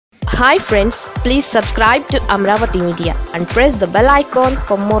Hi friends, please subscribe to Amaravathi Media and press the bell icon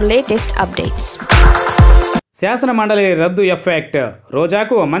for more latest updates. శాసన మండలి రద్దు effect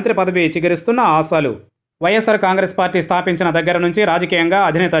రోజాకు మంత్రి పదవి చిగురిస్తున్న ఆశలు. వైఎస్ఆర్ కాంగ్రెస్ పార్టీ స్థాపించిన దగ్గర నుంచి రాజకీయంగా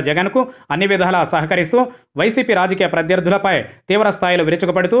అధినేత జగన్కు అన్ని విధాలా సహకరిస్తూ వైసీపీ రాజకీయ ప్రత్యర్థులపై తీవ్ర స్థాయిలో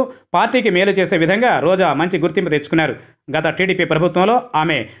విరుచుకుపడుతూ పార్టీకి మేలు చేసే విధంగా రోజా మంచి గుర్తింపు తెచ్చుకున్నారు. గత టీడీపీ ప్రభుత్వంలో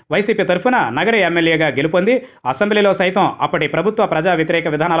ఆమె వైసీపీ తరఫున నగర ఎమ్మెల్యేగా గెలుపొంది అసెంబ్లీలో సైతం అప్పటి ప్రభుత్వ ప్రజా వ్యతిరేక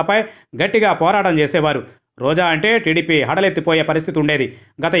విధానాలపై గట్టిగా పోరాటం చేసేవారు. రోజా అంటే టీడీపీ హడలెత్తిపోయే పరిస్థితి ఉండేది.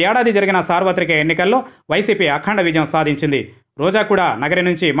 గత ఏడాది జరిగిన సార్వత్రిక ఎన్నికల్లో వైసీపీ అఖండ విజయం సాధించింది. రోజా కూడా నగరి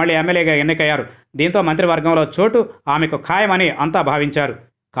నుంచి మళ్లీ ఎమ్మెల్యేగా ఎన్నికయ్యారు. దీంతో మంత్రివర్గంలో చోటు ఆమెకు ఖాయమని అంతా భావించారు.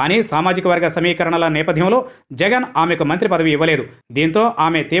 కానీ సామాజిక వర్గ సమీకరణల నేపథ్యంలో జగన్ ఆమెకు మంత్రి పదవి ఇవ్వలేదు. దీంతో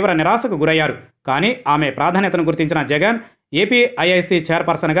ఆమె తీవ్ర నిరాశకు గురయ్యారు. కానీ ఆమె ప్రాధాన్యతను గుర్తించిన జగన్ ఏపీ ఐఐసీ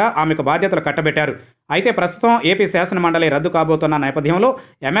చైర్పర్సన్గా ఆమెకు బాధ్యతలు కట్టబెట్టారు. అయితే ప్రస్తుతం ఏపీ శాసన మండలి రద్దు కాబోతున్న నేపథ్యంలో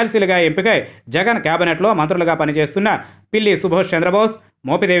ఎమ్మెల్సీలుగా ఎంపికై జగన్ కేబినెట్లో మంత్రులుగా పనిచేస్తున్న పిల్లి సుభాష్ చంద్రబోస్,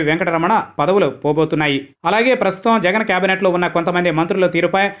 మోపిదేవి వెంకటరమణ పదవులు పోబోతున్నాయి. అలాగే ప్రస్తుతం జగన్ కేబినెట్లో ఉన్న కొంతమంది మంత్రుల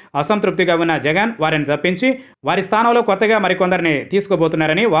తీరుపై అసంతృప్తిగా ఉన్న జగన్ వారిని తప్పించి వారి స్థానంలో కొత్తగా మరికొందరిని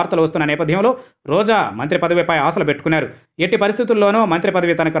తీసుకోబోతున్నారని వార్తలు వస్తున్న నేపథ్యంలో రోజా మంత్రి పదవిపై ఆశలు పెట్టుకున్నారు. ఎట్టి పరిస్థితుల్లోనూ మంత్రి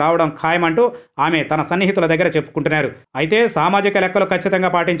పదవి తనకు రావడం ఖాయమంటూ ఆమె తన సన్నిహితుల దగ్గర చెప్పుకుంటున్నారు. అయితే సామాజిక లెక్కలు ఖచ్చితంగా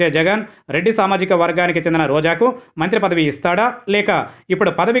పాటించే జగన్ రెడ్డి సామాజిక వర్గానికి చెందిన రోజాకు మంత్రి పదవి ఇస్తాడా, లేక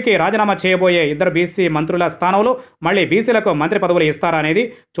ఇప్పుడు పదవికి రాజీనామా చేయబోయే ఇద్దరు బీసీ మంత్రుల స్థానంలో మళ్ళీ బీసీలకు మంత్రి పదవులు ఇస్తారా అనేది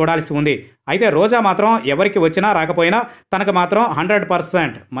చూడాల్సి ఉంది. అయితే రోజా మాత్రం ఎవరికి వచ్చినా రాకపోయినా తనకు మాత్రం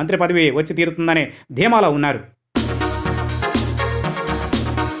 100% మంత్రి పదవి వచ్చి తీరుతుందనే ధీమాలో ఉన్నారు.